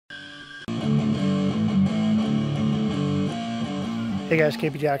Hey guys,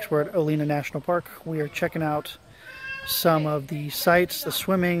 KP Jacks, we're at Olena National Park. We are checking out some of the sites, the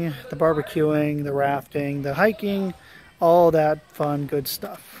swimming, the barbecuing, the rafting, the hiking, all that fun, good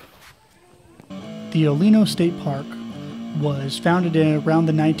stuff. The Olena State Park was founded in around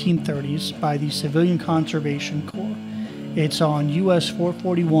the 1930s by the Civilian Conservation Corps. It's on US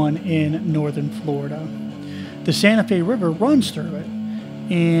 441 in northern Florida. The Santa Fe River runs through it,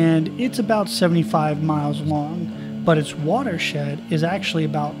 and it's about 75 miles long. But its watershed is actually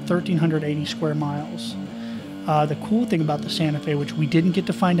about 1,380 square miles. The cool thing about the Santa Fe, which we didn't get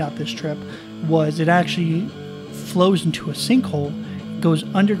to find out this trip, was it actually flows into a sinkhole, goes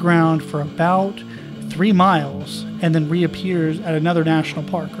underground for about 3 miles, and then reappears at another national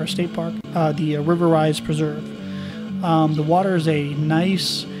park or state park, the River Rise Preserve. The water is a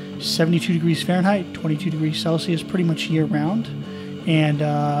nice 72 degrees Fahrenheit, 22 degrees Celsius, pretty much year-round. And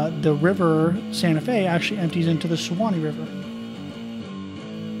the river, Santa Fe, actually empties into the Suwannee River.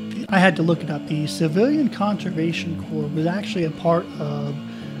 I had to look it up. The Civilian Conservation Corps was actually a part of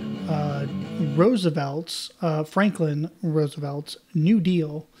Franklin Roosevelt's New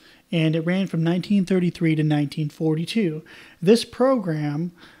Deal, and it ran from 1933 to 1942. This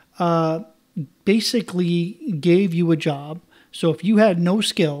program basically gave you a job. So if you had no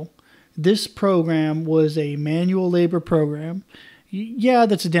skill, this program was a manual labor program. Yeah,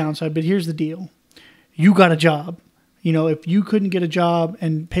 that's a downside, but here's the deal. You got a job. You know, if you couldn't get a job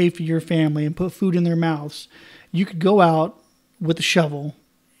and pay for your family and put food in their mouths, you could go out with a shovel,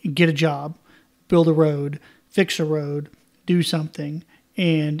 get a job, build a road, fix a road, do something,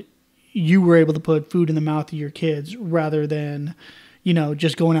 and you were able to put food in the mouth of your kids rather than, you know,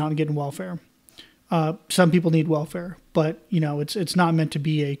 just going out and getting welfare. Some people need welfare, but, you know, it's not meant to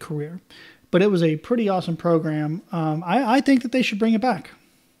be a career. But it was a pretty awesome program. I think that they should bring it back.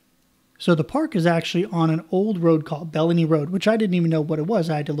 So the park is actually on an old road called Bellany Road, which I didn't even know what it was.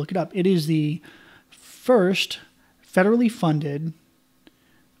 I had to look it up. It is the first federally funded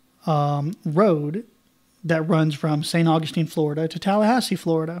road that runs from St. Augustine, Florida to Tallahassee,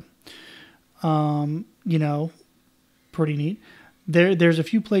 Florida. You know, pretty neat. There's a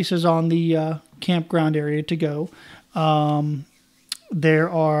few places on the campground area to go. There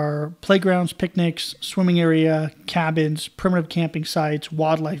are playgrounds, picnics, swimming area, cabins, primitive camping sites,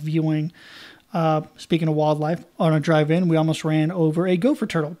 wildlife viewing. Speaking of wildlife, on a drive-in, we almost ran over a gopher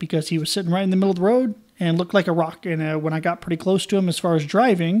turtle because he was sitting right in the middle of the road and looked like a rock. And when I got pretty close to him as far as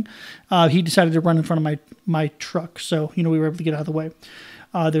driving, he decided to run in front of my truck. So, you know, we were able to get out of the way.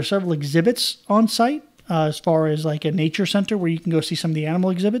 There's several exhibits on site. As far as like a nature center where you can go see some of the animal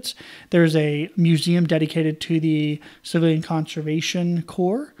exhibits. There's a museum dedicated to the Civilian Conservation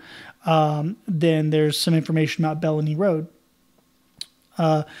Corps. Then there's some information about Bellany Road.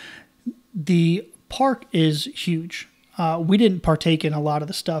 The park is huge. We didn't partake in a lot of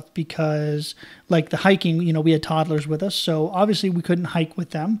the stuff because, like the hiking, you know, we had toddlers with us, so obviously we couldn't hike with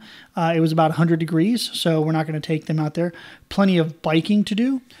them. It was about 100 degrees, so we're not going to take them out there. Plenty of biking to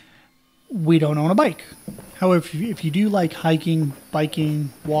do. We don't own a bike. However, if you do like hiking,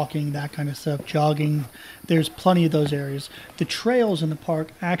 biking, walking, that kind of stuff, jogging, there's plenty of those areas. The trails in the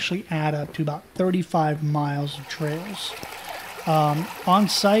park actually add up to about 35 miles of trails. On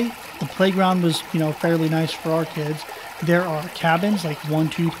site, the playground was, you know, fairly nice for our kids. There are cabins, like 1,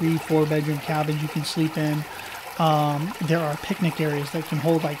 2, 3, 4 bedroom cabins you can sleep in. There are picnic areas that can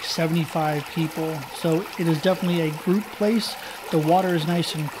hold like 75 people. So it is definitely a group place. The water is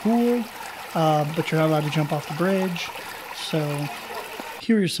nice and cool. But you're not allowed to jump off the bridge. So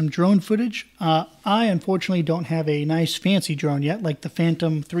here is some drone footage. I unfortunately don't have a nice fancy drone yet, like the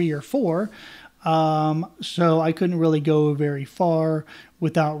Phantom 3 or 4. So I couldn't really go very far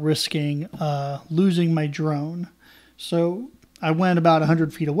without risking losing my drone. So I went about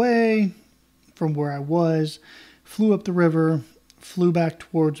 100 feet away from where I was, flew up the river, flew back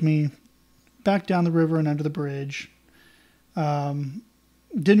towards me, back down the river and under the bridge.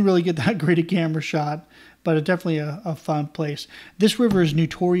 Didn't really get that great a camera shot, but it's definitely a fun place. This river is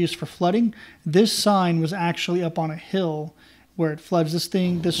notorious for flooding. This sign was actually up on a hill where it floods.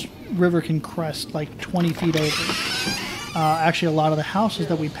 This river can crest like 20 feet over. Actually, a lot of the houses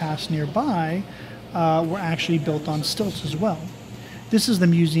that we passed nearby were actually built on stilts as well. This is the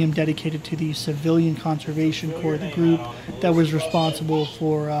museum dedicated to the Civilian Conservation Corps, the group that was responsible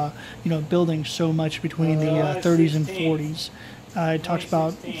for you know, building so much between the 30s and 40s. It talks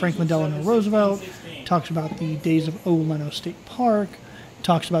about Franklin Delano Roosevelt, talks about the days of Olena State Park,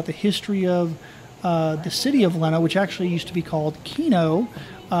 talks about the history of the city of Leno, which actually used to be called Keno,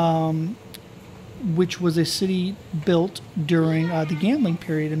 which was a city built during the gambling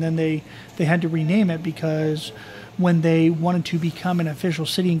period, and then they had to rename it because when they wanted to become an official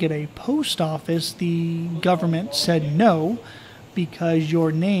city and get a post office, the government said no, because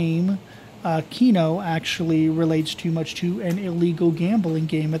your name, Keno, actually relates too much to an illegal gambling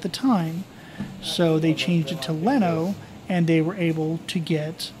game at the time. So they changed it to Leno, and they were able to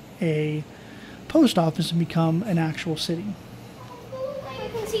get a post office and become an actual city. I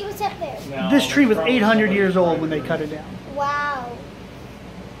can see what's up there. This tree was 800 years old when they cut it down. Wow.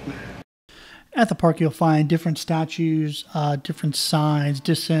 At the park, you'll find different statues, different signs,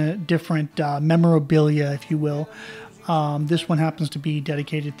 different memorabilia, if you will. This one happens to be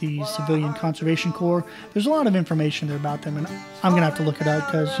dedicated to the Civilian Conservation Corps. There's a lot of information there about them, and I'm going to have to look it up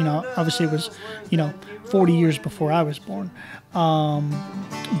because, obviously it was, 40 years before I was born.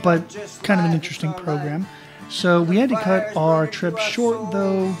 But kind of an interesting program. So we had to cut our trip short,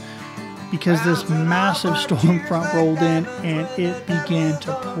 though, because this massive storm front rolled in and it began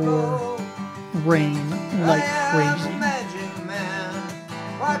to pour rain like crazy.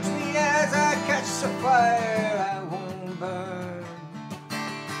 Watch me as I catch the fire, I won't burn.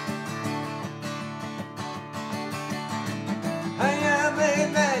 I am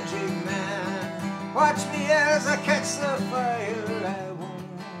a magic man. Watch me as I catch the fire, I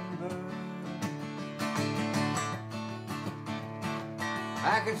won't burn.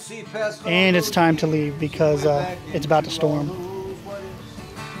 I can see past. And it's time to leave because it's about to storm.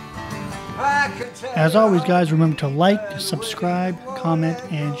 As always, guys, remember to like, subscribe, comment,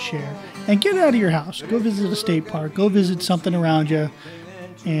 and share. And get out of your house. Go visit a state park. Go visit something around you.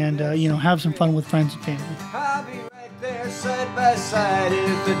 And, have some fun with friends and family. I'll be right there side by side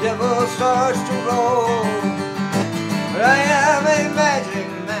if the devil starts to roll. But I am a magic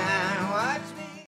man.